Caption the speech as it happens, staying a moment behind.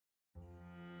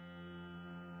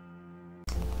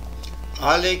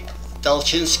Alik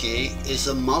Tolchinsky is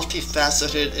a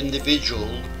multifaceted individual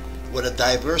with a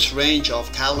diverse range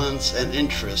of talents and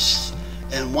interests,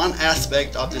 and one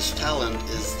aspect of this talent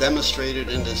is demonstrated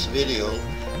in this video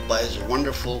by his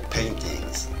wonderful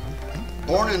paintings.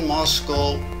 Born in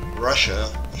Moscow, Russia,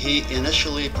 he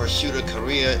initially pursued a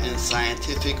career in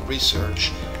scientific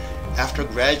research after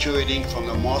graduating from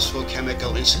the Moscow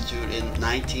Chemical Institute in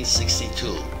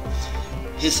 1962.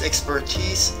 His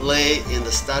expertise lay in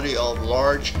the study of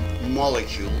large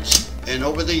molecules, and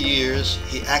over the years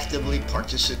he actively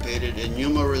participated in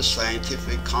numerous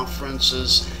scientific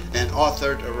conferences and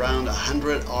authored around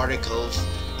 100 articles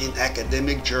in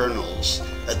academic journals.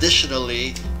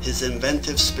 Additionally, his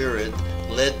inventive spirit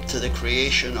led to the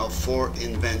creation of 4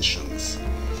 inventions.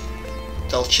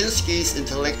 Tolchinsky's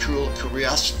intellectual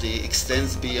curiosity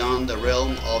extends beyond the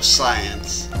realm of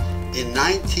science. In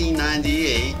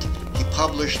 1998, he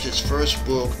published his first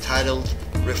book titled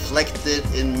Reflected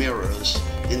in Mirrors,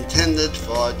 intended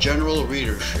for general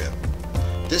readership.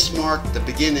 This marked the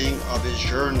beginning of his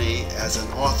journey as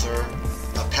an author,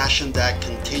 a passion that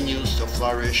continues to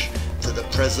flourish to the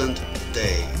present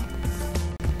day.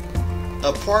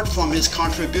 Apart from his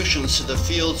contributions to the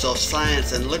fields of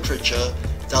science and literature,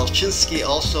 Tolchinsky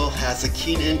also has a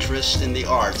keen interest in the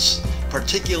arts,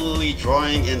 particularly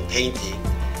drawing and painting.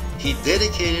 He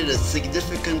dedicated a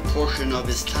significant portion of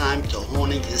his time to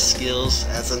honing his skills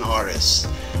as an artist.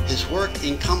 His work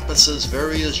encompasses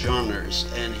various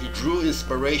genres, and he drew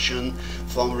inspiration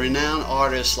from renowned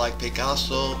artists like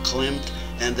Picasso, Klimt,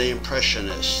 and the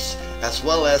Impressionists, as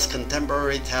well as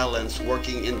contemporary talents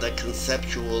working in the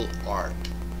conceptual art.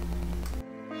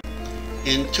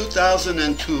 In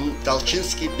 2002,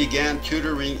 Tolchinsky began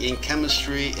tutoring in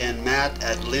chemistry and math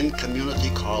at Lynn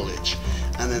Community College,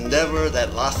 an endeavor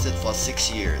that lasted for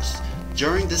 6 years.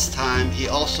 During this time, he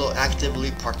also actively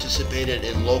participated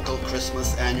in local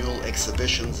Christmas annual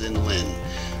exhibitions in Lynn,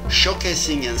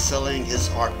 showcasing and selling his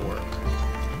artwork.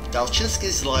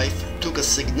 Tolchinsky's life took a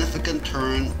significant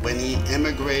turn when he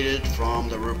emigrated from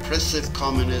the repressive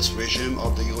communist regime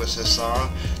of the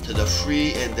USSR to the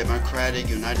free and democratic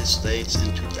United States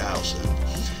in 2000.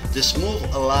 This move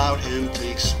allowed him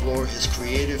to explore his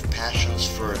creative passions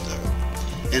further.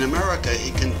 In America,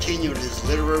 he continued his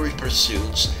literary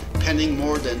pursuits, penning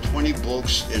more than 20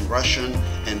 books in Russian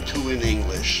and 2 in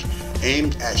English,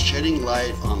 aimed at shedding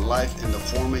light on life in the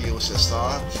former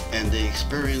USSR and the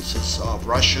experiences of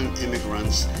Russian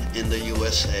immigrants in the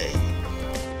USA.